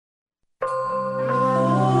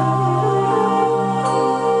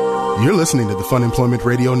You're listening to the Fun Employment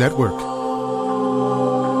Radio Network. The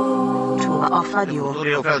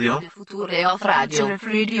future of radio.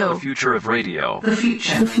 The future of radio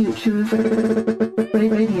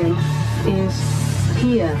is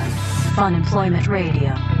here.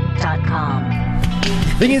 FunEmploymentRadio.com.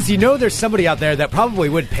 Thing is, there's somebody out there that probably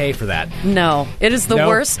would pay for that. No, it is the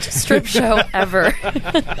worst strip show ever.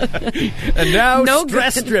 And now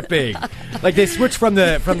stress stripping. Like they switch from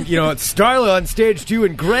Starla on stage 2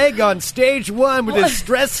 and Greg on stage 1 with his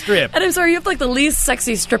stress strip. And I'm sorry, you have like the least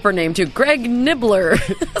sexy stripper name too, Greg Nibbler.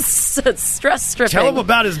 Stress stripping. Tell him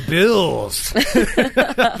about his bills.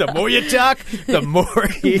 The more you talk, the more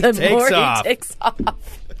he takes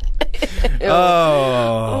off.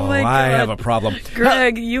 Oh my God. I have a problem.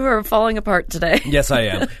 Greg, you are falling apart today. Yes, I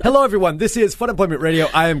am. Hello, everyone. This is Fun Employment Radio.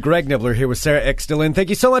 I am Greg Nibbler here with Sarah X. Dillon. Thank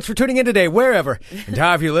you so much for tuning in today, wherever and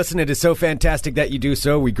however you listen. It is so fantastic that you do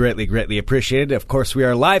so. We greatly, greatly appreciate it. Of course, we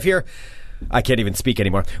are live here. I can't even speak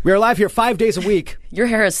anymore. We are live here 5 days a week. Your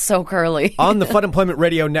hair is so curly. On the Fun Employment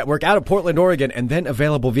Radio Network out of Portland, Oregon, and then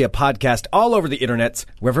available via podcast all over the internets,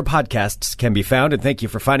 wherever podcasts can be found. And thank you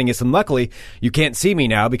for finding us. And luckily, you can't see me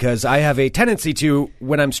now because I have a tendency to,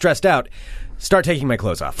 when I'm stressed out, start taking my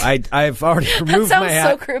clothes off. I've already removed my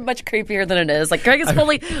hat. That sounds so much creepier than it is. Like, Greg is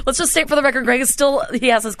fully, let's just state for the record, Greg is still, he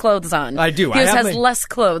has his clothes on. I do. He has less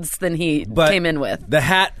clothes than he came in with. The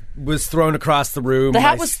hat was thrown across the room. The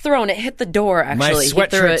hat was thrown. It hit the door, actually. My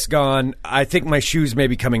sweatshirt's gone. I think my shoes may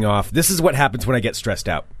be coming off. This is what happens when I get stressed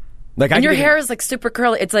out. And your hair is like super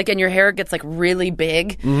curly. It's like, and your hair gets like really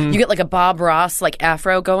big. Mm-hmm. You get like a Bob Ross like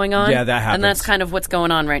afro going on. Yeah, that happens. And that's kind of what's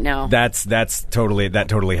going on right now. That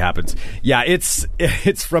totally happens. Yeah, it's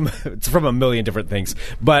from a million different things.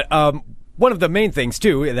 But one of the main things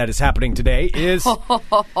too that is happening today is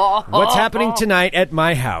what's happening tonight at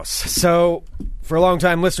my house. So, for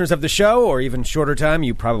long-time listeners of the show, or even shorter time,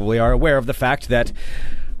 you probably are aware of the fact that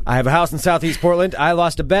I have a house in Southeast Portland. I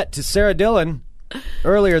lost a bet to Sarah Dillon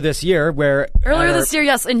earlier this year,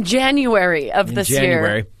 yes, in January of this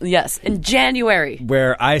year. Yes, in January.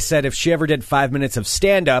 Where I said if she ever did 5 minutes of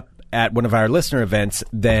stand-up at one of our listener events,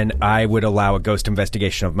 then I would allow a ghost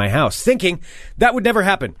investigation of my house, thinking that would never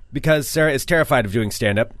happen because Sarah is terrified of doing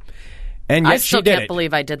stand-up. And yet I still can't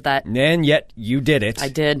believe I did that. And yet you did it. I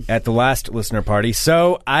did. At the last listener party.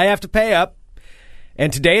 So I have to pay up.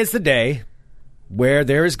 And today is the day where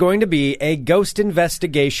there is going to be a ghost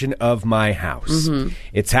investigation of my house. Mm-hmm.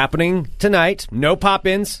 It's happening tonight. No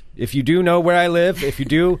pop-ins. If you do know where I live, if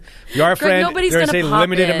you are a friend, there's a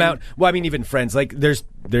limited amount. Well, I mean, even friends. Like, there's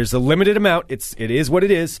a limited amount. It is what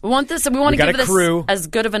it is. We want to give this as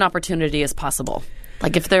good of an opportunity as possible.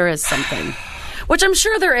 Like, if there is something. Which I'm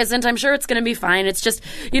sure there isn't. I'm sure it's going to be fine. It's just,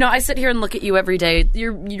 I sit here and look at you every day.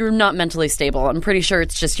 You're not mentally stable. I'm pretty sure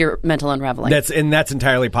it's just your mental unraveling. That's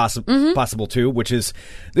entirely possible too, which is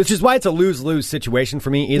why it's a lose-lose situation for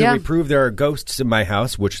me. Either we prove there are ghosts in my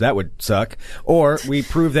house, which that would suck, or we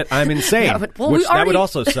prove that I'm insane, that would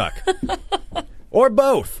also suck. Or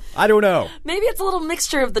both. I don't know. Maybe it's a little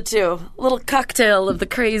mixture of the two. A little cocktail of the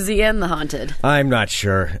crazy and the haunted. I'm not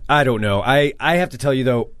sure. I don't know. I have to tell you,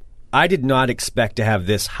 though, I did not expect to have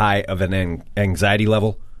this high of an anxiety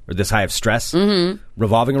level or this high of stress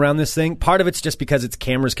revolving around this thing. Part of it's just because it's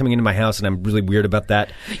cameras coming into my house, and I'm really weird about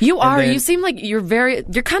that. You seem like you're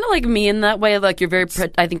kind of like me in that way. Like you're very,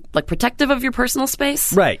 I think, like protective of your personal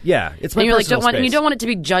space. Right? Yeah, it's my personal space. And you don't want it to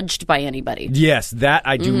be judged by anybody. Yes, that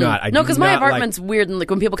I do not. No, because my apartment's weird, and like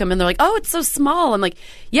when people come in, they're like, "Oh, it's so small." I'm like,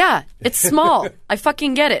 "Yeah, it's small. I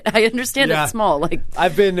fucking get it. I understand it's small." Like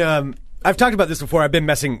I've talked about this before. I've been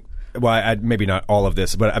messing. Well, maybe not all of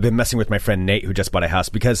this, but I've been messing with my friend Nate, who just bought a house,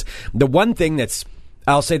 because the one thing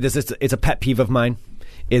I'll say this, it's a pet peeve of mine,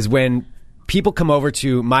 is when people come over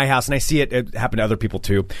to my house, and I see it happen to other people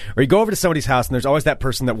too, or you go over to somebody's house, and there's always that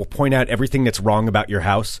person that will point out everything that's wrong about your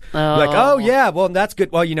house. Like, oh, yeah, well, that's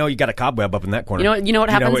good. Well, you got a cobweb up in that corner. You know what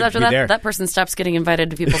happens after that? That person stops getting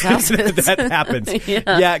invited to people's houses. That happens.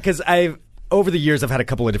 Yeah, because over the years, I've had a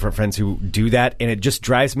couple of different friends who do that, and it just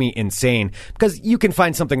drives me insane because you can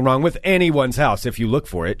find something wrong with anyone's house if you look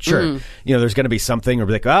for it. Sure, there's going to be something, or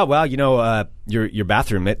be like, oh well, your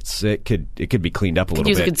bathroom, it could be cleaned up a little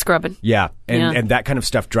bit. Use good scrubbing. Yeah, and that kind of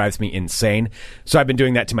stuff drives me insane. So I've been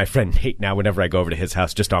doing that to my friend Nate now. Whenever I go over to his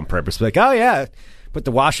house, just on purpose, be like, oh yeah. put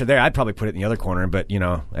the washer there. I'd probably put it in the other corner, but,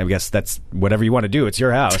 I guess that's whatever you want to do. It's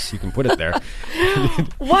your house. You can put it there.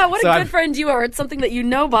 Wow, what a good friend you are. It's something that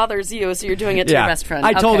bothers you, so you're doing it to your best friend.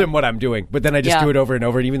 I told him what I'm doing, but then I just do it over and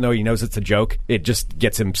over, and even though he knows it's a joke, it just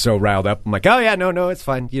gets him so riled up. I'm like, oh, yeah, no, it's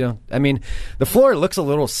fine. I mean, the floor looks a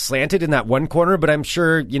little slanted in that one corner, but I'm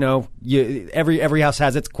sure, every house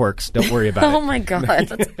has its quirks. Don't worry about it. Oh, my God.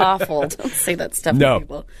 That's awful. Don't say that stuff to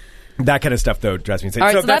people. That kind of stuff, though, drives me insane. All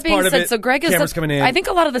right, so that's that being part said, of it. so Greg is... coming in. I think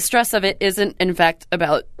a lot of the stress of it isn't, in fact,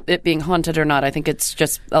 about it being haunted or not. I think it's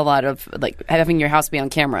just a lot of, having your house be on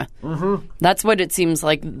camera. Mm-hmm. That's what it seems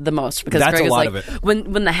like the most. Because that's Greg a lot is like, of it.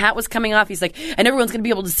 When the hat was coming off, he's like, and everyone's going to be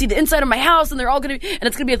able to see the inside of my house, and they're all going to... And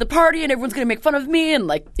it's going to be at the party, and everyone's going to make fun of me, and,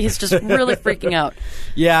 he's just really freaking out.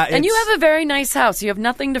 Yeah, and you have a very nice house. You have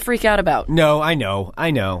nothing to freak out about. No, I know.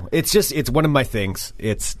 It's one of my things.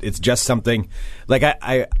 It's just something...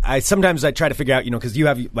 I sometimes I try to figure out, because you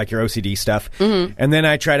have your OCD stuff, and then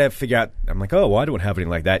I try to figure out. I'm like, oh, well, I don't have anything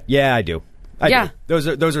like that. Yeah, I do. I do. Those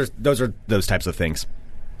are those types of things.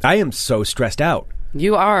 I am so stressed out.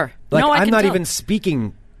 You are. I'm not even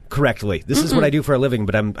speaking correctly. This is what I do for a living,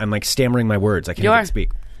 but I'm stammering my words. I can't even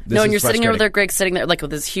speak. And you're sitting there with Greg sitting there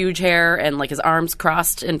with his huge hair and his arms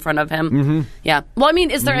crossed in front of him. Mm-hmm. Yeah. Well, I mean,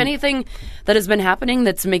 is there anything that has been happening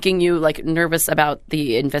that's making you nervous about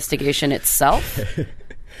the investigation itself?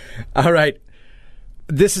 All right.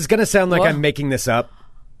 This is going to sound like I'm making this up.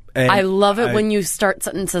 I love it when you start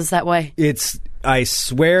sentences that way. I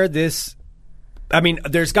swear this. I mean,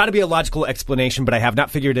 there's got to be a logical explanation, but I have not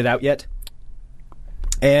figured it out yet.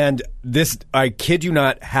 And this, I kid you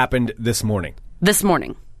not, happened this morning. This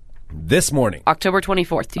morning. October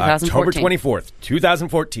 24th, 2014. October 24th,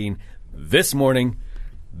 2014. This morning.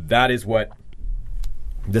 This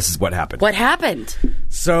is what happened. What happened?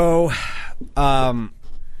 So, I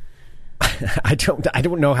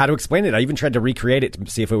don't know how to explain it. I even tried to recreate it to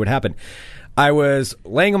see if it would happen. I was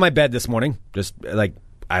laying on my bed this morning, just I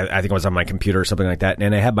think I was on my computer or something like that,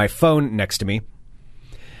 and I had my phone next to me,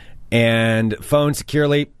 and phone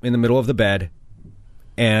securely in the middle of the bed.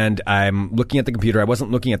 And I'm looking at the computer. I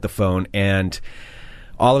wasn't looking at the phone. And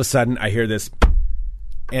all of a sudden, I hear this.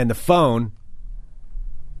 And the phone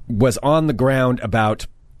was on the ground about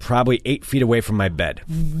probably 8 feet away from my bed.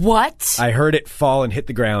 What? I heard it fall and hit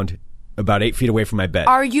the ground about 8 feet away from my bed.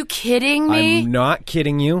 Are you kidding me? I'm not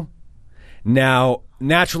kidding you. Now,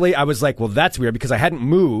 naturally, I was like, well, that's weird because I hadn't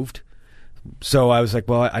moved. So I was like,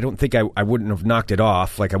 well, I don't think I wouldn't have knocked it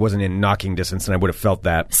off. I wasn't in knocking distance and I would have felt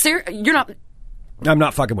that. You're not... I'm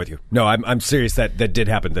not fucking with you. No, I'm serious. That did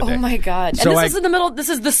happen today. Oh my God! So and this is in the middle. This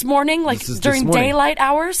is this morning, during daylight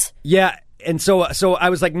hours. Yeah, and so I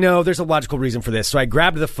was like, no, there's a logical reason for this. So I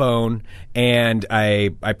grabbed the phone and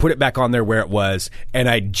I put it back on there where it was, and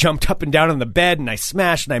I jumped up and down on the bed and I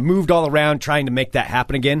smashed and I moved all around trying to make that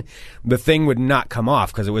happen again. The thing would not come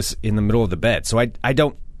off because it was in the middle of the bed. So I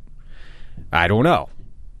don't know.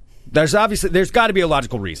 There's got to be a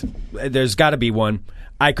logical reason. There's got to be one.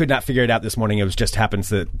 I could not figure it out this morning. It just happens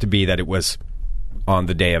to be that it was on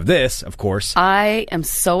the day of this, of course. I am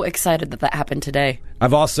so excited that happened today.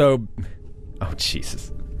 I've also... Oh,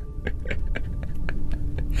 Jesus.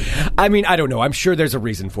 I mean, I don't know. I'm sure there's a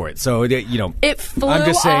reason for it. So, It flew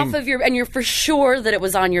off of your... And you're for sure that it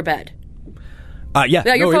was on your bed.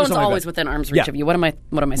 Yeah. Your phone's always within arm's reach of you. What am I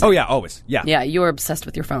saying? Oh, yeah, always. Yeah. Yeah, you're obsessed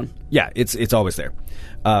with your phone. Yeah, it's always there.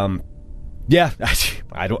 Yeah,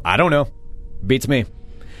 I don't know. Beats me.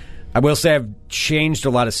 I will say I've changed a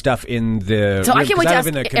lot of stuff in the... So I can't wait to ask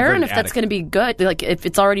Aaron if that's going to be good. If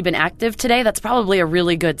it's already been active today, that's probably a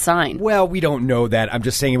really good sign. Well, we don't know that. I'm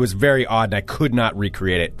just saying it was very odd, and I could not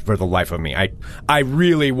recreate it for the life of me. I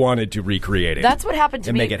really wanted to recreate it. That's what happened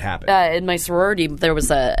to me. And make it happen. In my sorority, there was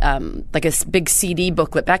a big CD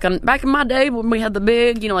booklet back in my day when we had the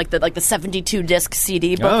big, the 72-disc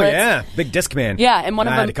CD booklet. Oh, yeah. Big Discman. Yeah, and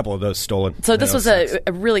I had a couple of those stolen. So this was a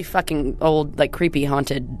really fucking old, creepy,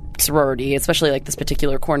 haunted sorority, especially this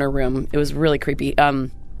particular corner room. It was really creepy.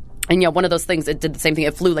 And yeah, one of those things, it did the same thing.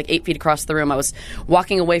 It flew 8 feet across the room. I was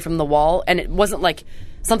walking away from the wall, and it wasn't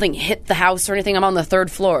something hit the house or anything. I'm on the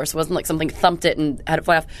third floor, so it wasn't something thumped it and had it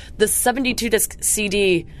fly off. The 72-disc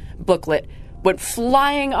CD booklet went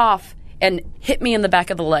flying off and hit me in the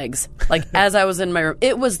back of the legs, as I was in my room.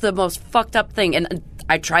 It was the most fucked up thing, and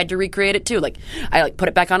I tried to recreate it too. I put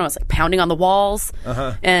it back on. I was pounding on the walls,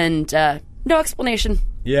 and no explanation.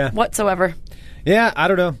 Yeah. Whatsoever. Yeah, I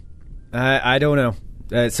don't know. I don't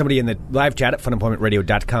know. Somebody in the live chat at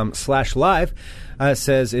funemploymentradio.com/live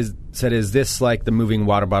said, is this the moving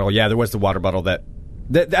water bottle? Yeah, there was the water bottle that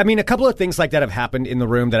I mean, a couple of things like that have happened in the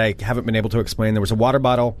room that I haven't been able to explain. There was a water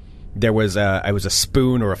bottle. There was it was a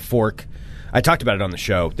spoon or a fork. I talked about it on the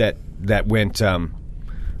show that went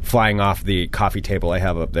flying off the coffee table I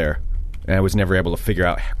have up there, and I was never able to figure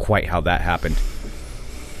out quite how that happened.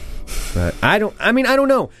 But I don't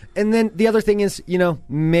know. And then the other thing is,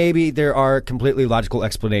 maybe there are completely logical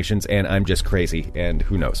explanations and I'm just crazy, and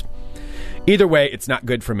who knows. Either way, it's not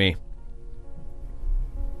good for me.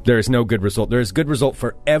 There is no good result. There is good result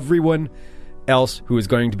for everyone else who is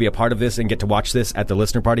going to be a part of this and get to watch this at the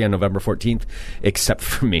listener party on November 14th, except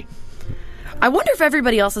for me. I wonder if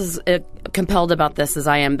everybody else is compelled about this as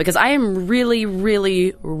I am, because I am really,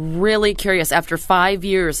 really, really curious after 5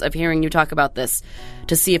 years of hearing you talk about this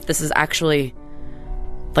to see if this is actually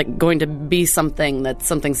going to be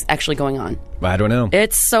something's actually going on. I don't know.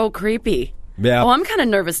 It's so creepy. Yeah. Oh, I'm kind of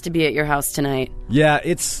nervous to be at your house tonight. Yeah,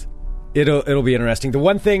 it'll be interesting. The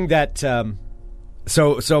one thing that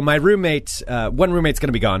so my roommate, one roommate's going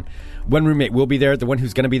to be gone. One roommate will be there. The one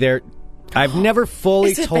who's going to be there, I've never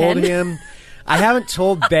fully told him. I haven't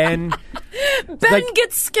told Ben. Ben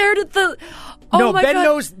gets scared at the. Oh no, my Ben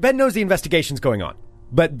God. Ben knows the investigation is going on,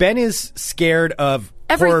 but Ben is scared of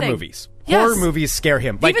Everything. horror movies. Yes. Horror movies scare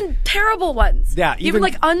him. Even terrible ones. Yeah, even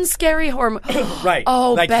unscary horror right.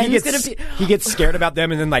 Oh, Ben's Ben's going to be... He gets scared about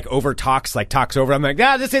them and then talks over. I'm like,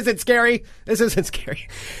 this isn't scary. This isn't scary.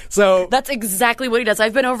 So... That's exactly what he does.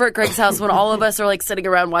 I've been over at Greg's house when all of us are sitting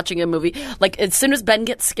around watching a movie. As soon as Ben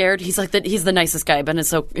gets scared, he's he's the nicest guy. Ben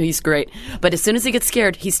is he's great. But as soon as he gets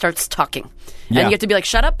scared, he starts talking. And you have to be like,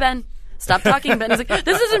 shut up, Ben. Stop talking, Ben. He's like,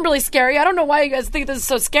 this isn't really scary. I don't know why you guys think this is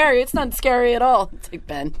so scary. It's not scary at all. It's like,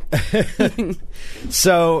 Ben.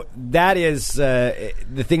 So that is, the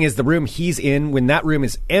thing is, the room he's in, when that room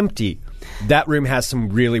is empty, that room has some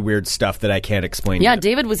really weird stuff that I can't explain Yeah, yet.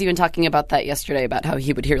 David was even talking about that yesterday, about how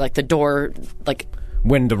he would hear the door,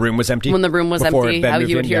 when the room was empty? When the room was Before empty, Ben how moved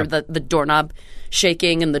he would in, hear yeah. the doorknob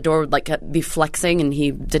shaking and the door would be flexing, and he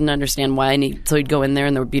didn't understand why, and so he'd go in there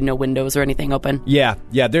and there would be no windows or anything open. Yeah,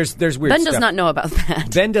 there's weird stuff. Ben does not know about that.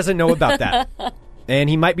 Ben doesn't know about that. And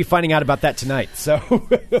he might be finding out about that tonight, so...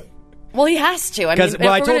 Well, he has to. I mean, if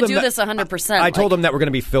we're going to do this 100%. I told him that we're going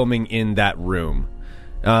to be filming in that room.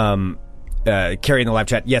 Carrie in the live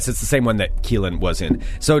chat, yes, it's the same one that Keelan was in.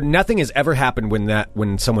 So nothing has ever happened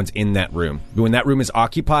when someone's in that room. When that room is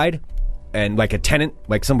occupied, and a tenant,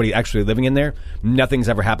 somebody actually living in there, nothing's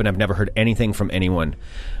ever happened. I've never heard anything from anyone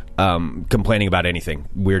complaining about anything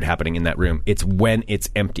weird happening in that room. It's when it's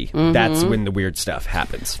empty. Mm-hmm. That's when the weird stuff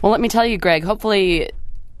happens. Well, let me tell you, Greg, hopefully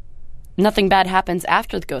nothing bad happens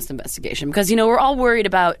after the ghost investigation, because we're all worried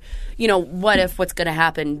about what's going to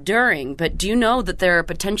happen during, but do you know that there are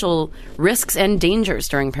potential risks and dangers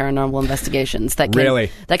during paranormal investigations that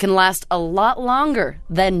can last a lot longer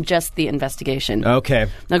than just the investigation? Okay.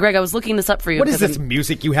 Now, Greg, I was looking this up for you. What is this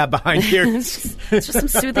music you have behind here? It's just some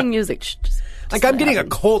soothing music. Just I'm getting a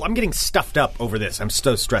cold. I'm getting stuffed up over this. I'm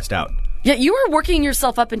so stressed out. Yeah, you are working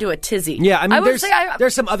yourself up into a tizzy. Yeah, I mean,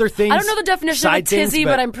 there's some other things. I don't know the definition of a tizzy,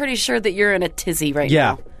 but I'm pretty sure that you're in a tizzy right now.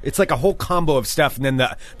 Yeah, it's like a whole combo of stuff, and then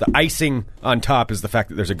the icing on top is the fact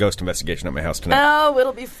that there's a ghost investigation at my house tonight. Oh,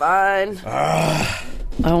 it'll be fine.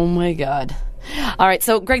 Oh, my God. All right,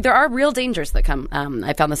 so, Greg, there are real dangers that come.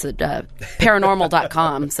 I found this at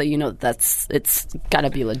paranormal.com, so it's got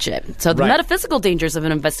to be legit. So the metaphysical dangers of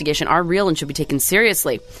an investigation are real and should be taken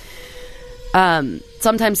seriously.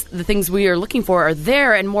 Sometimes the things we are looking for are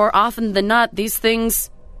there, and more often than not, these things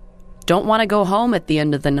don't want to go home at the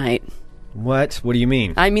end of the night. What? What do you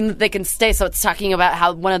mean? I mean, they can stay. So it's talking about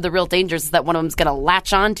how one of the real dangers is that one of them's going to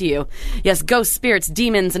latch onto you. Yes, ghosts, spirits,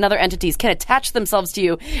 demons, and other entities can attach themselves to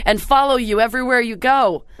you and follow you everywhere you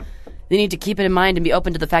go. You need to keep it in mind and be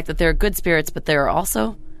open to the fact that there are good spirits, but there are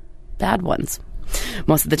also bad ones.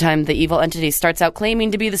 Most of the time, the evil entity starts out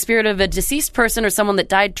claiming to be the spirit of a deceased person or someone that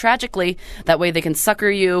died tragically. That way they can sucker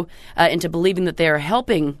you into believing that they are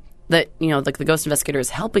helping, that, the ghost investigator is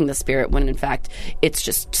helping the spirit, when in fact it's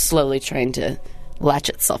just slowly trying to latch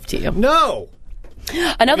itself to you. No!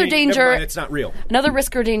 Another danger... Never mind, it's not real. Another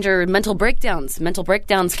risk or danger, mental breakdowns. Mental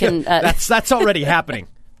breakdowns can... That's already happening.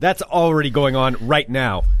 That's already going on right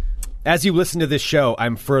now. As you listen to this show,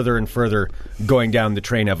 I'm further and further going down the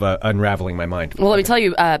train of unraveling my mind. Well, let me tell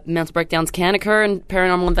you, mental breakdowns can occur in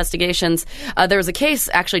paranormal investigations. There was a case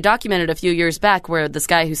actually documented a few years back where this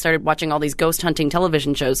guy who started watching all these ghost hunting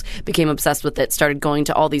television shows became obsessed with it, started going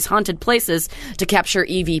to all these haunted places to capture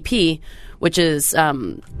EVP, which is...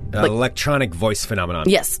 electronic voice phenomenon.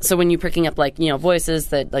 Yes. So when you're picking up, voices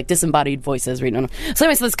that, disembodied voices. Right? So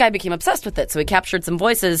anyway, this guy became obsessed with it. So he captured some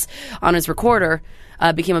voices on his recorder,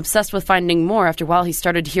 became obsessed with finding more. After a while, he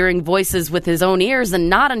started hearing voices with his own ears and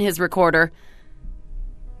not on his recorder.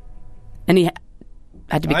 And he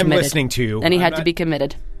had to be committed. I'm listening to you. And he had to be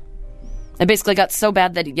committed. It basically got so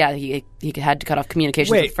bad that, he had to cut off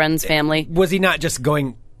communication with friends, family. Was he not just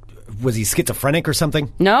going... Was he schizophrenic or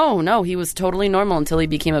something? No, he was totally normal until he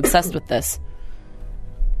became obsessed with this.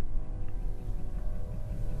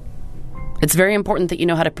 It's very important that you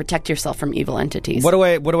know how to protect yourself from evil entities. What do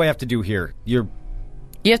I have to do here? You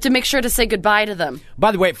have to make sure to say goodbye to them.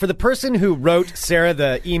 By the way, for the person who wrote Sarah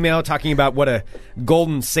the email talking about what a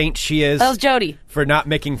golden saint she is... That was Jody. ...for not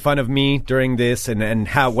making fun of me during this and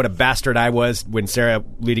what a bastard I was when Sarah,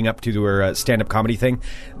 leading up to her stand-up comedy thing,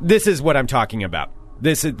 this is what I'm talking about.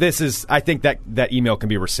 This is I think that email can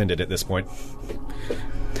be rescinded at this point.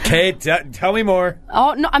 Okay, tell me more.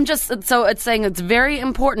 Oh, no, so it's saying it's very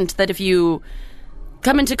important that if you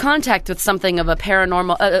come into contact with something of a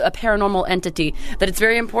paranormal entity, that it's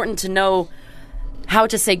very important to know how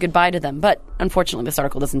to say goodbye to them. But unfortunately, this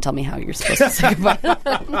article doesn't tell me how you're supposed to say goodbye to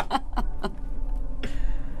them.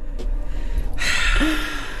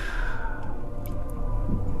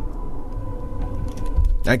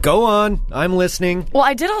 Go on. I'm listening. Well,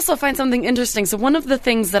 I did also find something interesting. So one of the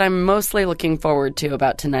things that I'm mostly looking forward to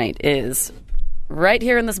about tonight is right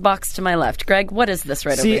here in this box to my left. Greg, what is this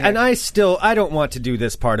right over here? See, and I don't want to do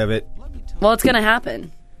this part of it. Well, it's going to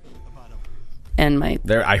happen. And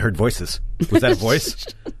There, I heard voices. Was that a voice?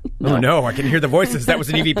 No. Oh, no, I can hear the voices. That was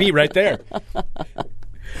an EVP right there.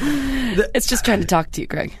 It's just trying to talk to you,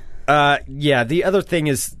 Greg. Yeah, the other thing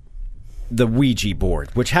is the Ouija board,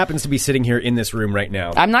 which happens to be sitting here in this room right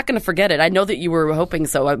now. I'm not going to forget it. I know that you were hoping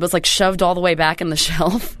so. It was shoved all the way back in the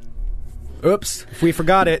shelf. Oops, if we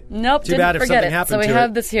forgot it. Nope, Too bad if something happened to it. So we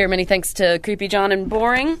have this here. Many thanks to Creepy John and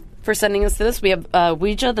Boring for sending us this. We have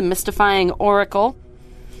Ouija, the Mystifying Oracle,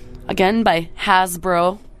 again by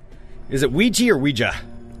Hasbro. Is it Ouija or Ouija?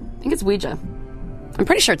 I think it's Ouija. I'm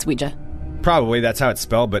pretty sure it's Ouija. Probably, that's how it's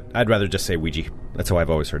spelled, but I'd rather just say Ouija. That's how I've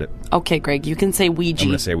always heard it. Okay, Greg, you can say Ouija. I'm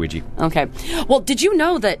going to say Ouija. Okay. Well, did you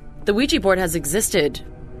know that the Ouija board has existed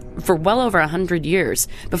for well over 100 years,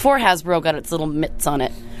 before Hasbro got its little mitts on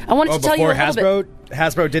it? I wanted to tell you a little bit.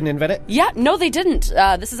 Hasbro didn't invent it? Yeah, no, they didn't.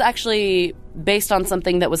 This is actually based on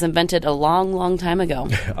something that was invented a long, long time ago.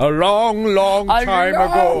 A long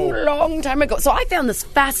time ago. So I found this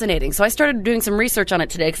fascinating. So I started doing some research on it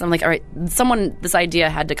today because I'm like, all right, this idea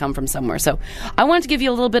had to come from somewhere. So I wanted to give you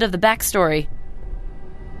a little bit of the backstory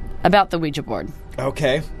about the Ouija board.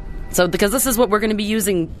 Okay. So, because this is what we're going to be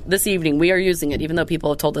using this evening. We are using it, even though people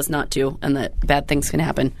have told us not to, and that bad things can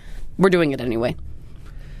happen. We're doing it anyway.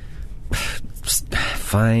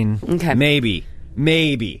 Fine. Okay.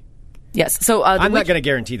 Maybe. Yes. So I'm not going to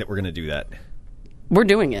guarantee that we're going to do that. We're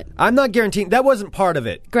doing it. I'm not guaranteeing. That wasn't part of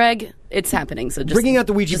it. Greg, it's happening. So just bringing out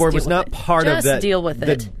the Ouija board was not part of that. Just deal with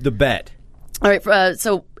it. The bet. All right.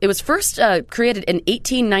 So it was first created in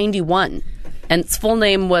 1891. And its full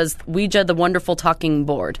name was Ouija, the Wonderful Talking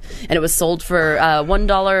Board. And it was sold for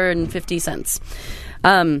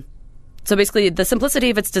 $1.50. So basically, the simplicity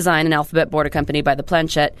of its design, an alphabet board accompanied by the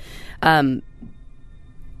planchette. Let's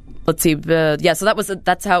see. So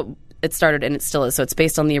that's how it started, and it still is. So it's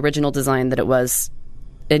based on the original design that it was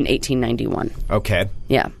in 1891. Okay.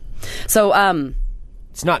 Yeah. So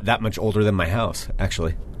it's not that much older than my house,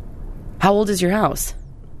 actually. How old is your house?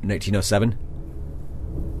 1907.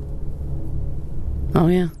 Oh,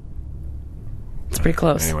 yeah. It's pretty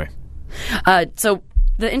close. Anyway. So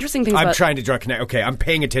the interesting thing I'm trying to draw a connect. Okay, I'm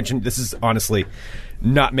paying attention. This is honestly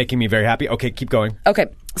not making me very happy. Okay, keep going. Okay.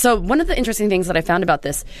 So one of the interesting things that I found about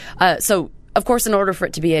this, so of course, in order for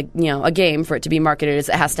it to be a game, for it to be marketed, it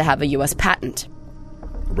has to have a U.S. patent.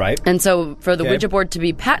 Right. And so for the Ouija board to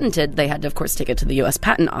be patented, they had to, of course, take it to the U.S.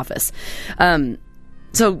 Patent Office.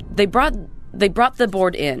 So they brought the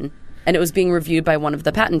board in, and it was being reviewed by one of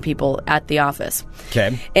the patent people at the office.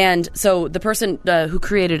 Okay. And so the person who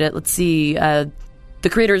created it, let's see, the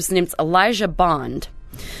creator's name's Elijah Bond.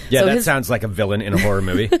 Yeah, so that sounds like a villain in a horror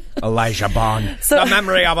movie. Elijah Bond. The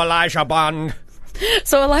memory of Elijah Bond.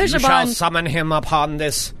 So Elijah Bond shall summon him upon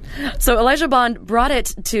this. So Elijah Bond brought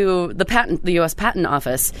it to the U.S. Patent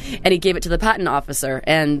Office, and he gave it to the patent officer,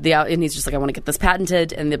 and he's just like, I want to get this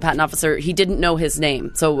patented, and the patent officer, he didn't know his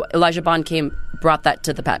name. So Elijah Bond brought that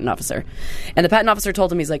to the patent officer, and the patent officer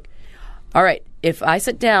told him, he's like, all right, if I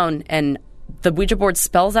sit down and the Ouija board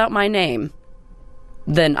spells out my name,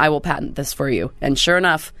 then I will patent this for you. And sure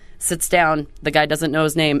enough, sits down, the guy doesn't know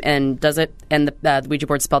his name, and does it, and the Ouija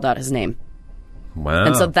board spelled out his name. Wow.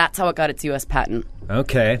 And so that's how it got its U.S. patent.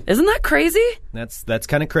 Okay. Isn't that crazy? That's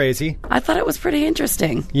kind of crazy. I thought it was pretty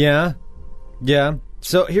interesting. Yeah.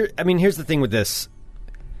 So here's the thing with this.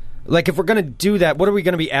 Like, if we're going to do that, what are we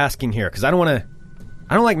going to be asking here? Because I don't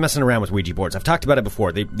like messing around with Ouija boards. I've talked about it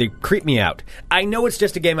before. They creep me out. I know it's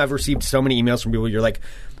just a game. I've received so many emails from people. You're like,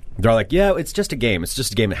 They're like, yeah, it's just a game. It's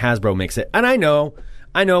just a game. Hasbro makes it. And I know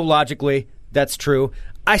logically that's true.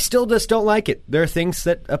 I still just don't like it. There are things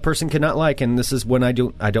that a person cannot like, and this is when I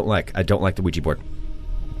don't like. I don't like the Ouija board.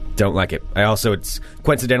 Don't like it. It's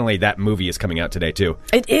coincidentally that movie is coming out today too.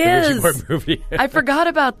 It is. The Ouija board movie. I forgot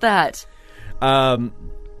about that.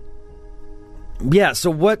 Yeah, so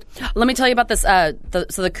what... Let me tell you about this. So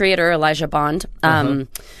the creator, Elijah Bond, also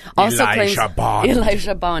claims...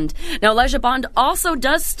 Elijah Bond. Now, Elijah Bond also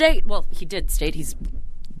does state... Well, he did state, he's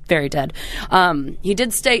very dead. He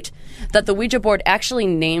did state that the Ouija board actually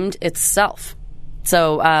named itself.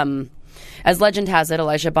 So, as legend has it,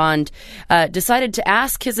 Elijah Bond decided to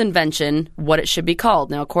ask his invention what it should be called.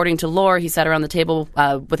 Now, according to lore, he sat around the table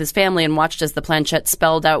with his family and watched as the planchette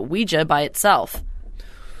spelled out Ouija by itself.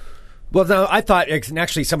 Well, no, I thought, and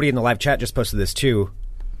actually somebody in the live chat just posted this too,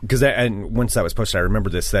 and once that was posted, I remember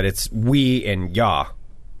this, that it's we and ya.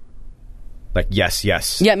 Like yes,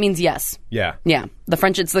 yes. Yeah, it means yes. Yeah. Yeah. The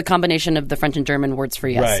French, it's the combination of the French and German words for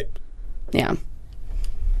yes. Right. Yeah.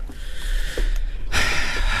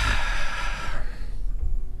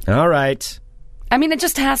 All right. I mean, it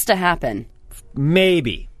just has to happen.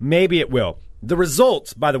 Maybe it will. The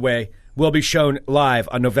results, by the way, will be shown live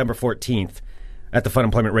on November 14th. At the Fun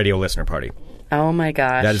Employment Radio listener party. Oh, my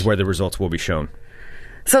gosh. That is where the results will be shown.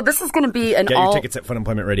 So this is going to be an Get your tickets at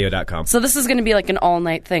funemploymentradio.com. So this is going to be like an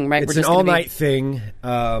all-night thing, right? It's an all-night thing.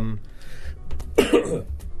 Yeah,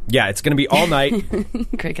 it's going to be all night.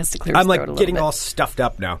 Craig has to clear his throat a little bit. I'm like getting all stuffed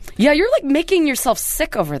up now. Yeah, you're like making yourself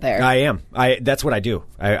sick over there. I am. That's what I do.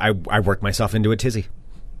 I work myself into a tizzy.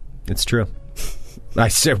 It's true. I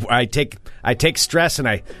take stress and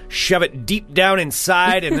I shove it deep down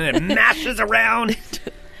inside, and then it mashes around.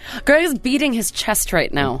 Greg is beating his chest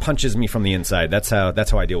right now. It punches me from the inside. That's how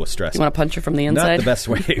I deal with stress. You want to punch her from the inside? Not the best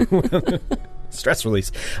way. Stress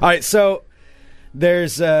release. All right, so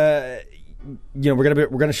there's we're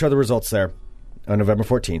gonna show the results there on November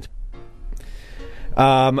 14th.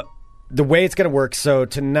 The way it's gonna work. So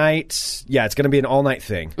tonight, it's gonna be an all night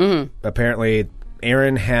thing. Mm-hmm. Apparently,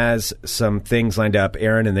 Aaron has some things lined up.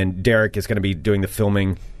 Aaron and then Derek is going to be doing the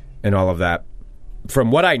filming and all of that.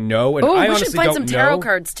 From what I know, and I honestly don't know. We should find some tarot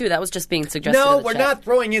cards, too. That was just being suggested. No, we're not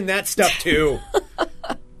throwing in that stuff, too.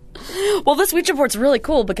 Well, this Ouija board's really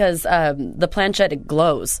cool because the planchette, it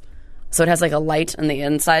glows. So it has like a light on the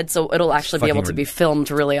inside, so it'll actually be able to be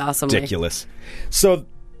filmed really awesomely. Ridiculous. So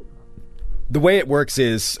the way it works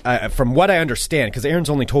is, from what I understand, because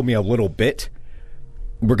Aaron's only told me a little bit,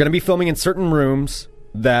 we're going to be filming in certain rooms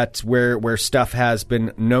where stuff has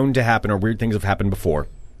been known to happen or weird things have happened before.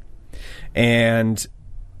 And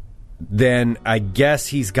then I guess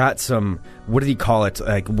he's got some, what did he call it?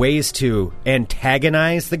 Like ways to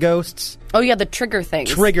antagonize the ghosts. Oh, yeah, the trigger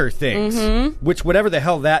things. Mm-hmm. Which, whatever the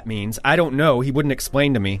hell that means, I don't know. He wouldn't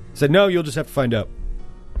explain to me. He said, no, you'll just have to find out.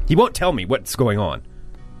 He won't tell me what's going on.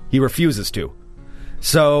 He refuses to.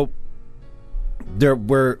 So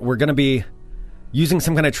we're going to be using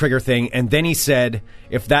some kind of trigger thing, and then he said,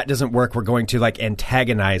 if that doesn't work, we're going to, like,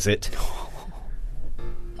 antagonize it.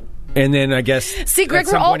 And then I guess... See, Greg,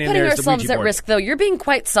 we're all putting ourselves at risk, though. You're being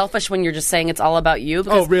quite selfish when you're just saying it's all about you.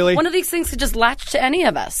 Oh, really? One of these things could just latch to any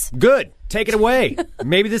of us. Good. Take it away.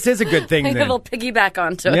 Maybe this is a good thing, then. We'll piggyback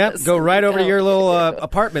onto it. Yep, go right over to your little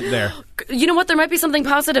apartment there. You know what? There might be something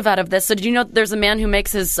positive out of this. So did you know there's a man who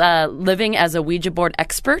makes his living as a Ouija board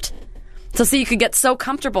expert? So see, you could get so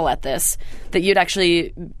comfortable at this that you'd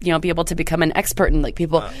actually, be able to become an expert and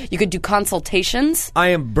people. You could do consultations. I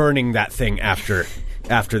am burning that thing after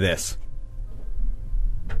this.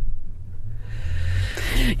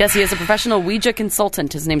 Yes, he is a professional Ouija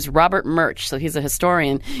consultant. His name's Robert Murch, so he's a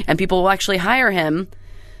historian, and people will actually hire him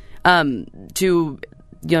to,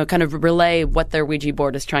 kind of relay what their Ouija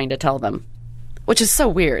board is trying to tell them, which is so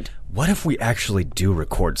weird. What if we actually do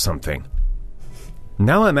record something?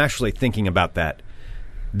 Now I'm actually thinking about that.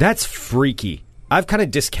 That's freaky. I've kind of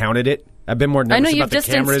discounted it. I've been more nervous about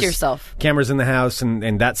the cameras in the house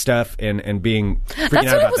and that stuff and being freaking out about that.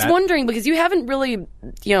 That's what I was wondering, because you haven't really,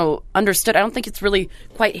 understood. I don't think it's really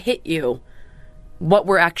quite hit you what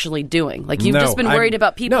we're actually doing. Like, you've just been worried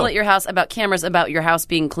about people at your house, about cameras, about your house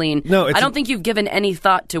being clean. No, I don't think you've given any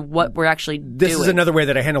thought to what we're actually doing. This is another way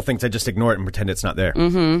that I handle things. I just ignore it and pretend it's not there.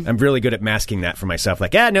 Mm-hmm. I'm really good at masking that for myself.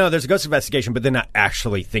 Like, no, there's a ghost investigation, but then not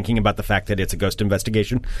actually thinking about the fact that it's a ghost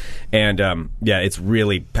investigation. And, it's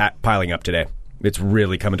really piling up today. It's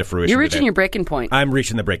really coming to fruition. You're reaching your breaking point. I'm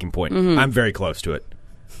reaching the breaking point. Mm-hmm. I'm very close to it.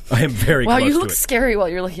 I am very close to it. Wow, you look scary while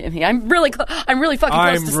you're looking at me. I'm really fucking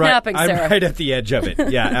close to snapping, Sarah. I'm right at the edge of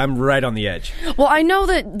it. Yeah, I'm right on the edge. Well, I know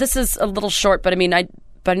that this is a little short, but I mean,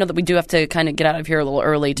 But I know that we do have to kind of get out of here a little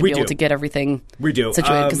early to be able to get everything situated.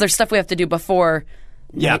 Because there's stuff we have to do before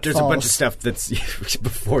night there's falls. A bunch of stuff that's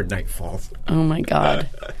before night falls. Oh, my God.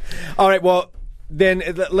 All right, well, then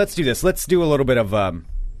let's do this. Let's do a little bit of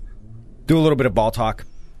ball talk.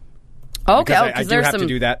 Okay, I do have to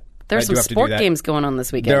do that. There's some sport games going on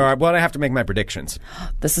this weekend. There are. Well, I have to make my predictions.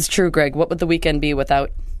 This is true, Greg. What would the weekend be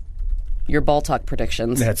without your ball talk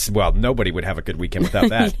predictions? Nobody would have a good weekend without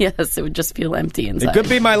that. Yes, it would just feel empty inside. It could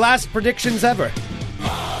be my last predictions ever.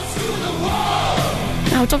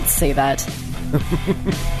 No, don't say that.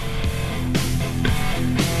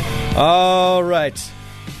 All right.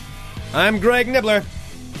 I'm Greg Nibbler.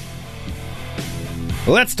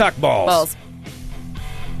 Let's talk balls.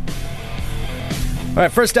 All right,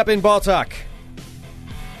 first up in ball talk,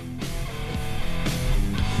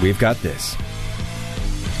 we've got this.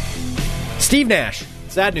 Steve Nash.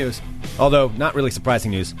 Sad news, although not really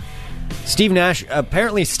surprising news. Steve Nash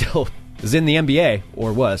apparently still is in the NBA,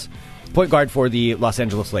 or was, point guard for the Los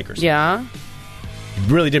Angeles Lakers. Yeah.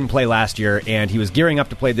 Really didn't play last year, and he was gearing up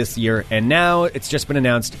to play this year, and now it's just been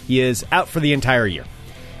announced he is out for the entire year.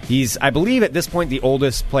 He's, I believe, at this point, the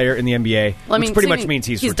oldest player in the NBA, which pretty much means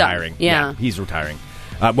he's retiring. Done. Yeah, he's retiring.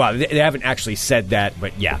 Well, they haven't actually said that,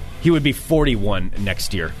 but yeah, he would be 41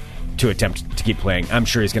 next year to attempt to keep playing. I'm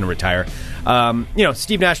sure he's going to retire.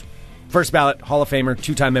 Steve Nash, first ballot Hall of Famer,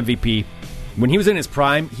 2-time MVP. When he was in his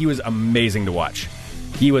prime, he was amazing to watch.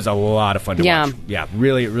 He was a lot of fun to watch. Yeah,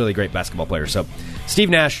 really, really great basketball player. So, Steve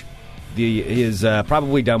Nash is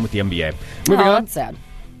probably done with the NBA. Moving on. That's sad.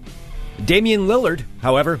 Damian Lillard,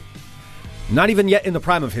 however, not even yet in the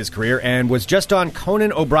prime of his career, and was just on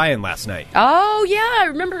Conan O'Brien last night. Oh, yeah, I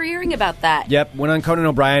remember hearing about that. Yep, went on Conan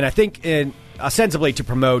O'Brien, I think ostensibly to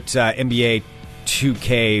promote NBA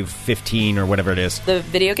 2K15 or whatever it is. The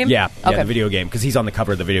video game? Yeah, the video game, because he's on the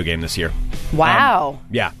cover of the video game this year. Wow.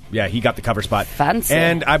 Yeah, he got the cover spot. Fancy.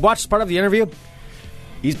 And I watched part of the interview.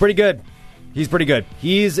 He's pretty good.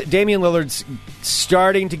 Damian Lillard's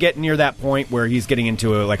starting to get near that point where he's getting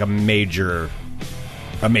into a major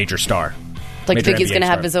star. Like, you think he's going to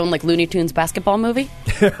have his own Looney Tunes basketball movie?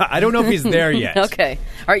 I don't know if he's there yet. Okay.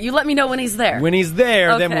 All right, you let me know when he's there. When he's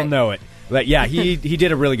there, then we'll know it. But yeah, he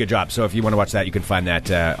did a really good job. So if you want to watch that, you can find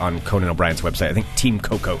that on Conan O'Brien's website. I think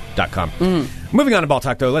teamcoco.com. Moving on to ball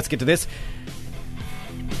talk, though. Let's get to this.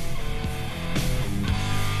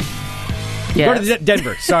 Yes. Go to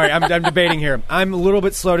Denver. Sorry, I'm debating here. I'm a little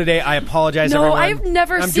bit slow today. I apologize, everyone. I've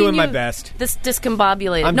never I'm seen doing you my best. This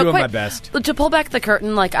discombobulated. I'm doing my best. To pull back the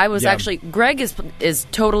curtain, I was actually... Greg is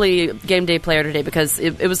totally game day player today because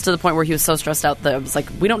it was to the point where he was so stressed out that I was like,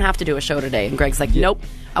 we don't have to do a show today. And Greg's like, nope.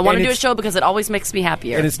 I want to do a show because it always makes me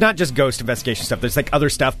happier. And it's not just ghost investigation stuff. There's other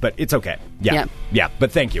stuff, but it's okay. Yeah,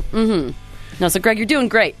 but thank you. Mm-hmm. No, so Greg, you're doing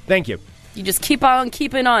great. Thank you. You just keep on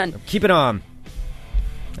keeping on. Keep it on.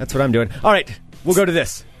 That's what I'm doing. All right. We'll go to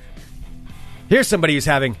this. Here's somebody who's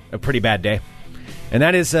having a pretty bad day, and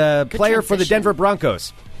that is a player for the Denver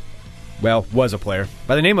Broncos. Well, was a player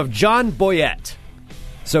by the name of John Boyette.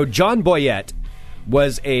 So John Boyette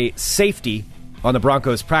was a safety on the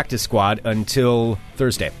Broncos practice squad until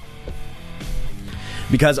Thursday.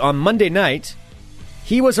 Because on Monday night,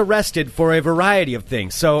 he was arrested for a variety of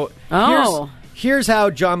things. So here's how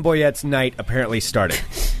John Boyette's night apparently started,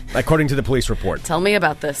 according to the police report. Tell me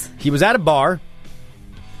about this. He was at a bar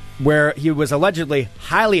where he was allegedly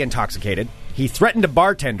highly intoxicated. He threatened a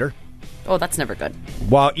bartender. Oh, that's never good.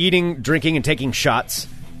 While eating, drinking, and taking shots.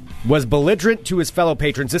 Was belligerent to his fellow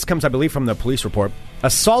patrons. This comes, I believe, from the police report.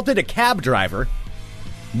 Assaulted a cab driver.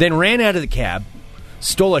 Then ran out of the cab.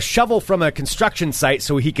 Stole a shovel from a construction site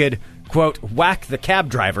so he could, quote, whack the cab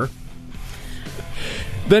driver.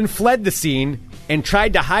 Then fled the scene and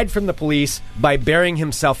tried to hide from the police by burying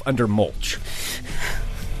himself under mulch.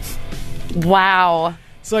 Wow.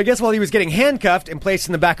 So I guess while he was getting handcuffed and placed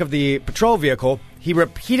in the back of the patrol vehicle, he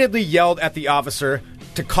repeatedly yelled at the officer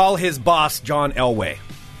to call his boss, John Elway.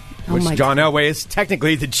 Which John Elway is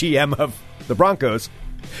technically the GM of the Broncos.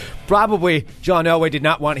 Probably John Elway did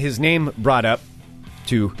not want his name brought up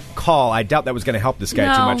to call. I doubt that was going to help this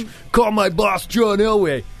guy too much. Call my boss, John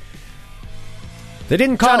Elway. They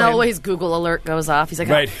didn't call him. John Elway's Google alert goes off. He's like,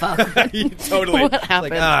 oh, fuck. Totally. What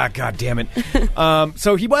happened? God damn it.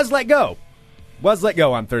 So he was let go. Was let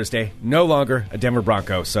go on Thursday. No longer a Denver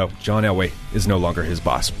Bronco. So John Elway is no longer his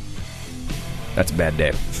boss. That's a bad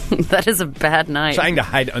day. That is a bad night. Trying to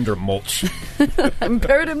hide under mulch. I'm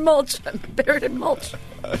buried in mulch. I'm buried in mulch.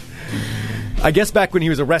 I guess back when he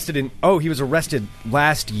was arrested he was arrested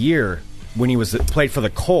last year when he played for the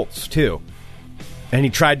Colts, too. And he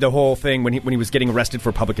tried the whole thing when he was getting arrested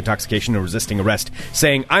for public intoxication or resisting arrest,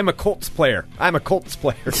 saying, I'm a Colts player. I'm a Colts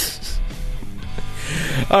player.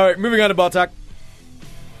 All right, moving on to ball talk.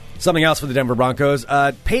 Something else for the Denver Broncos.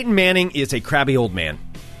 Peyton Manning is a crabby old man.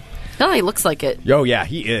 Oh, he looks like it. Oh, yeah,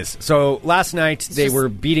 he is. So last night they were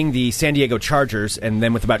beating the San Diego Chargers, and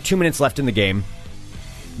then with about 2 minutes left in the game,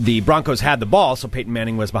 the Broncos had the ball, so Peyton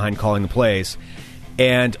Manning was behind calling the plays.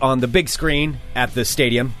 And on the big screen at the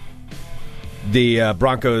stadium, the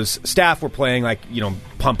Broncos staff were playing,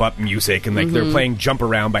 pump-up music, and they were playing Jump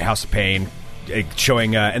Around by House of Pain,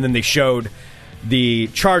 showing, and then they showed the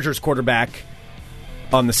Chargers quarterback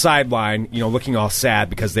on the sideline, looking all sad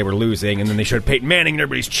because they were losing, and then they showed Peyton Manning, and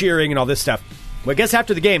everybody's cheering and all this stuff. Well, I guess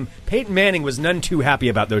after the game, Peyton Manning was none too happy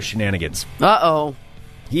about those shenanigans. Uh-oh.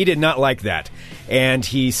 He did not like that. And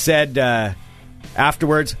he said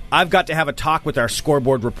afterwards, I've got to have a talk with our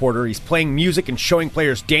scoreboard reporter. He's playing music and showing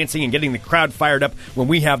players dancing and getting the crowd fired up when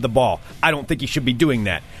we have the ball. I don't think he should be doing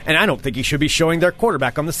that. And I don't think he should be showing their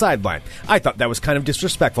quarterback on the sideline. I thought that was kind of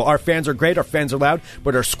disrespectful. Our fans are great, our fans are loud,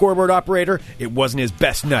 but our scoreboard operator, it wasn't his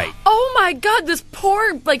best night. Oh my God, this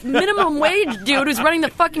poor, minimum wage dude who's running the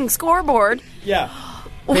fucking scoreboard. Yeah.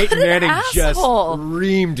 What Peyton Manning just asshole.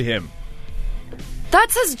 reamed him.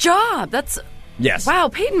 That's his job. Yes. Wow,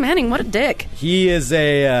 Peyton Manning, what a dick. He is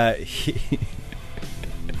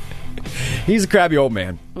he's a crabby old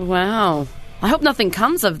man. Wow. I hope nothing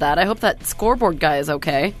comes of that. I hope that scoreboard guy is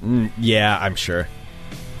okay. Yeah, I'm sure.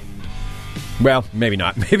 Well, maybe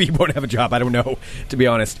not. Maybe he won't have a job. I don't know, to be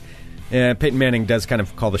honest. Peyton Manning does kind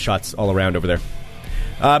of call the shots all around over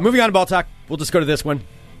there. Moving on to ball talk. We'll just go to this one.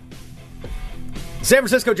 San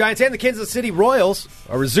Francisco Giants and the Kansas City Royals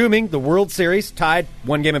are resuming the World Series, tied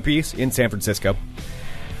 1 game apiece in San Francisco.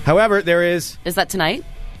 However, there is... Is that tonight?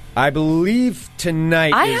 I believe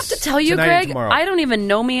tonight. I have to tell you, Greg, tomorrow. I don't even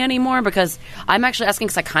know me anymore because I'm actually asking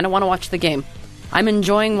because I kind of want to watch the game. I'm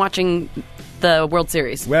enjoying watching the World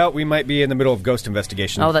Series. Well, we might be in the middle of ghost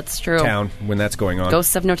investigation. Oh, that's true. Town when that's going on.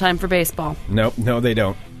 Ghosts have no time for baseball. No, they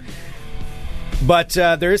don't. But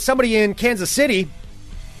there is somebody in Kansas City,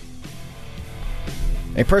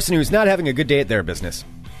 a person who's not having a good day at their business.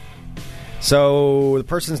 So the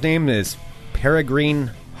person's name is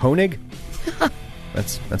Peregrine Honig.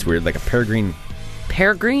 That's weird, like a peregrine.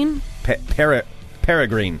 Peregrine?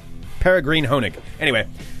 Peregrine Honig. Anyway,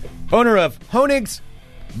 owner of Honig's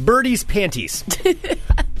Birdie's Panties.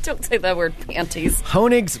 Don't say that word, panties.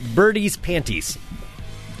 Honig's Birdie's Panties.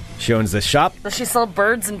 She owns this shop. Does she sell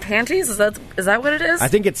birds and panties? Is that what it is? I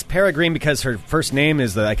think it's Peregrine because her first name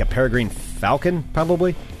is like a peregrine falcon,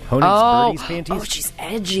 probably. Honig's Birdie's Panties. Oh, she's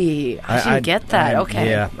edgy. I didn't get that.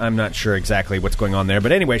 Okay. Yeah, I'm not sure exactly what's going on there.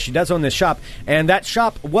 But anyway, she does own this shop. And that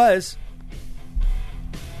shop was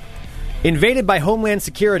invaded by Homeland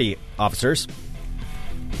Security officers.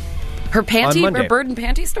 Her bird and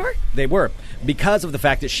panty store? They were. Because of the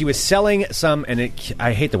fact that she was selling some, and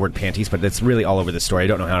I hate the word panties, but it's really all over the story. I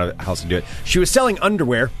don't know how else to do it. She was selling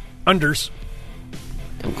unders.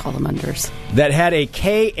 Don't call them unders. That had a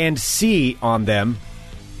K and C on them,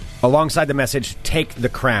 alongside the message, "Take the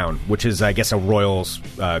crown," which is, I guess, a Royals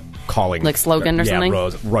calling. Like slogan or something?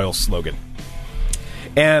 Yeah, Royals slogan.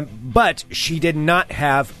 But she did not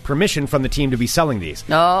have permission from the team to be selling these.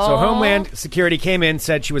 Oh. So Homeland Security came in,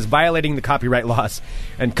 said she was violating the copyright laws,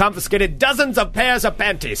 and confiscated dozens of pairs of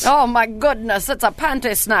panties. Oh, my goodness, it's a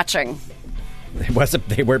panty snatching.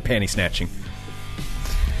 They were panty snatching.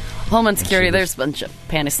 Homeland Security, there's a bunch of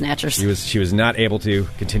panty snatchers. She was not able to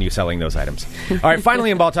continue selling those items. All right,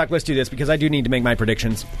 finally in Ball Talk, let's do this, because I do need to make my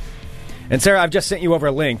predictions. And Sarah, I've just sent you over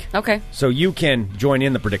a link. Okay. So you can join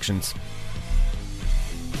in the predictions.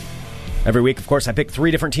 Every week, of course, I pick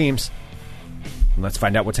 3 different teams. And let's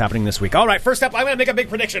find out what's happening this week. All right, first up, I'm going to make a big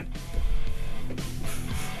prediction.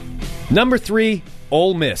 Number 3,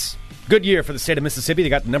 Ole Miss. Good year for the state of Mississippi. They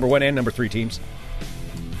got the number 1 and number 3 teams.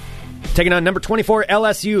 Taking on number 24,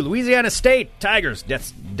 LSU. Louisiana State Tigers.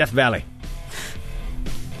 Death Valley.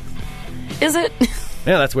 Is it?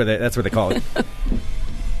 Yeah, that's what they call it.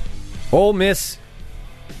 Ole Miss,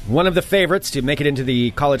 one of the favorites to make it into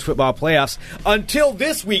the college football playoffs until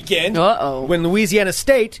this weekend, when Louisiana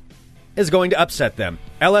State is going to upset them.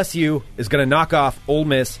 LSU is going to knock off Ole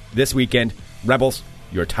Miss this weekend. Rebels,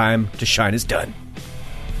 your time to shine is done.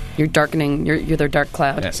 You're darkening. You're their dark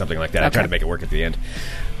cloud. Yeah, something like that. Okay. I tried to make it work at the end.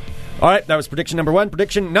 All right, that was prediction number 1.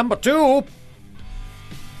 Prediction number 2.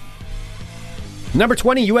 Number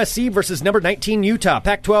 20, USC versus number 19, Utah.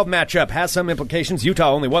 Pac-12 matchup has some implications.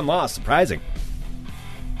 Utah only 1 loss. Surprising.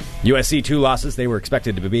 USC 2 losses. They were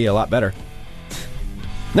expected to be a lot better.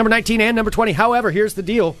 Number 19 and number 20. However, here's the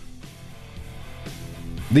deal.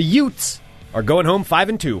 The Utes are going home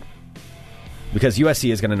 5-2 because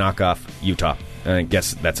USC is going to knock off Utah. And I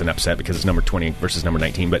guess that's an upset because it's number 20 versus number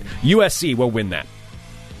 19, but USC will win that.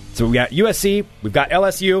 So we got USC, we've got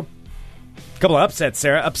LSU, a couple of upsets,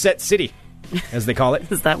 Sarah. Upset City, as they call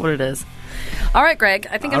it. Is that what it is? All right, Greg,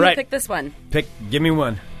 I think I'm going to pick this one. Give me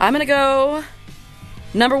one. I'm going to go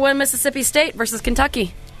number 1 Mississippi State versus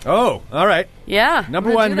Kentucky. Oh, all right. Yeah.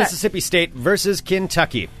 Number 1 Mississippi State versus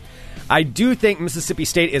Kentucky. I do think Mississippi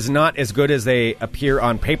State is not as good as they appear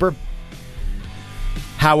on paper.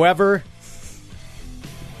 However,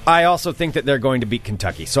 I also think that they're going to beat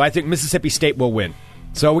Kentucky. So I think Mississippi State will win.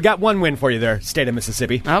 So we got one win for you there, State of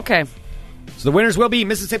Mississippi. Okay. So the winners will be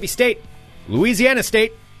Mississippi State, Louisiana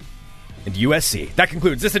State, and USC. That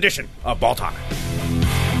concludes this edition of Ball Talk.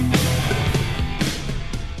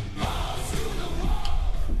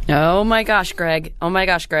 Oh my gosh, Greg.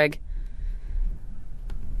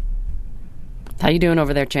 How you doing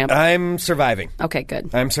over there, champ? I'm surviving. Okay,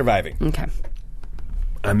 good. I'm surviving. Okay.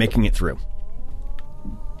 I'm making it through.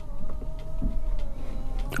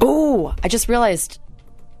 Oh, I just realized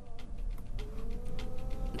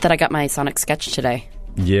that I got my Sonic sketch today.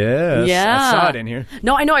 Yes. Yeah. I saw it in here.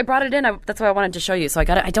 No, I know. I brought it in. That's why I wanted to show you. So I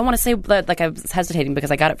got it. I don't want to say that, like, I was hesitating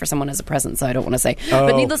because I got it for someone as a present, so I don't want to say.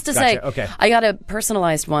 But needless to say, okay. I got a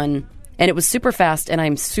personalized one, and it was super fast, and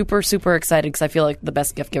I'm super, super excited because I feel like the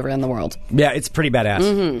best gift giver in the world. Yeah, it's pretty badass.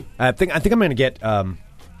 Mm-hmm. I think I'm going to get...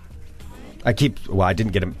 I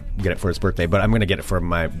didn't get it for his birthday, but I'm going to get it for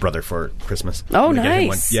my brother for Christmas. Oh,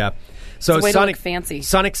 nice. Yeah. So it's a way to look fancy.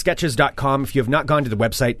 SonicSketches.com. If you have not gone to the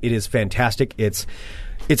website, it is fantastic. It's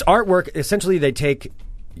artwork. Essentially, they take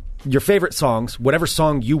your favorite songs, whatever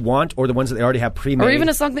song you want, or the ones that they already have pre-made. Or even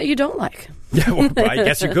a song that you don't like. Yeah, well, I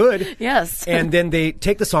guess you could. Yes. And then they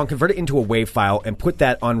take the song, convert it into a WAV file, and put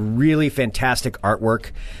that on really fantastic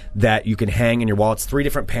artwork that you can hang in your wall. It's 3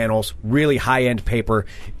 different panels, really high-end paper.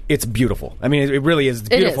 It's beautiful. I mean, it really is. It's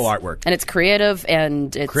beautiful artwork. And it's creative,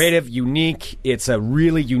 and it's... Creative, unique. It's a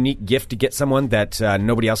really unique gift to get someone that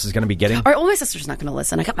nobody else is going to be getting. All right, well, my sister's not going to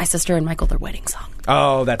listen. I got my sister and Michael their wedding song.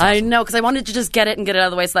 Oh, that's awesome. I know, because I wanted to just get it and get it out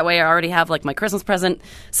of the way, so that way I already have, like, my Christmas present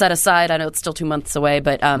set aside. I know it's still 2 months away,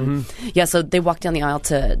 but, yeah, so they walked down the aisle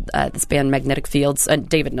to this band, Magnetic Fields, and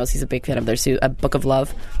David knows he's a big fan of theirs, A Book of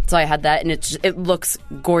Love. So I had that, and it looks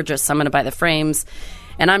gorgeous. I'm going to buy the frames,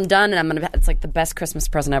 and I'm done, and it's like the best Christmas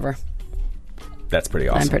present ever. That's pretty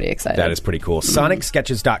awesome. I'm pretty excited. That is pretty cool.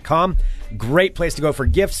 SonicSketches.com. Great place to go for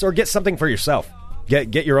gifts or get something for yourself.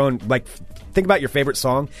 Get your own, like, think about your favorite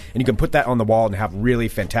song, and you can put that on the wall and have really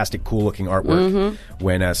fantastic, cool-looking artwork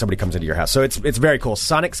when somebody comes into your house. So it's very cool.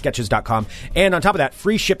 SonicSketches.com. And on top of that,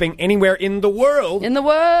 free shipping anywhere in the world. In the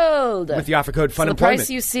world. With the offer code FUNEMPLOYMENT. So the price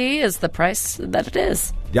you see is the price that it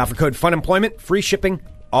is. The offer code FUNEMPLOYMENT. Free shipping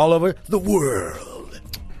all over the world.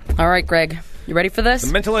 All right, Greg. You ready for this?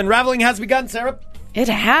 The mental unraveling has begun, Sarah. It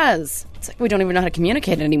has. It's like we don't even know how to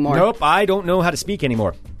communicate anymore. Nope, I don't know how to speak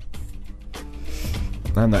anymore.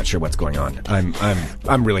 I'm not sure what's going on.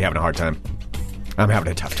 I'm really having a hard time. I'm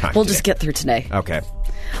having a tough time. We'll just get through today. Okay.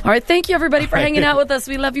 All right, thank you everybody for hanging out with us.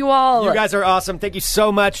 We love you all. You guys are awesome. Thank you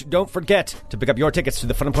so much. Don't forget to pick up your tickets to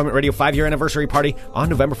the Fun Employment Radio 5-year anniversary party on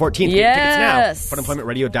November 14th. Yes. Get tickets now.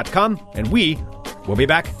 FunEmploymentRadio.com, and we will be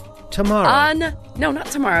back tomorrow. No, not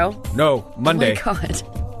tomorrow. No, Monday. Oh my God.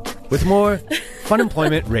 With more Fun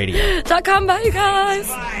Employment Radio. .com. Bye, you guys.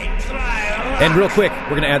 And real quick,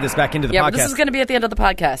 we're going to add this back into the podcast. Yeah, this is going to be at the end of the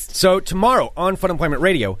podcast. So tomorrow on Fun Employment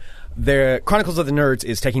Radio, the Chronicles of the Nerds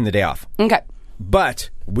is taking the day off. Okay. But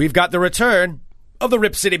we've got the return of the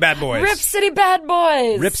Rip City Bad Boys. Rip City Bad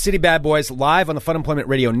Boys. Rip City Bad Boys live on the Fun Employment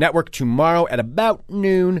Radio Network tomorrow at about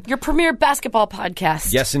noon. Your premier basketball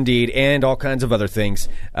podcast. Yes, indeed, and all kinds of other things.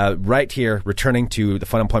 Right here, returning to the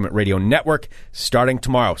Fun Employment Radio Network starting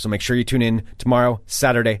tomorrow. So make sure you tune in tomorrow,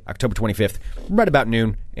 Saturday, October 25th, right about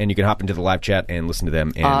noon, and you can hop into the live chat and listen to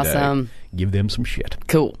them and awesome. Give them some shit.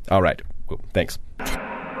 Cool. All right. Cool. Thanks.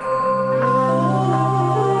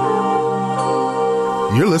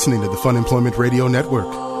 You're listening to the Fun Employment Radio Network.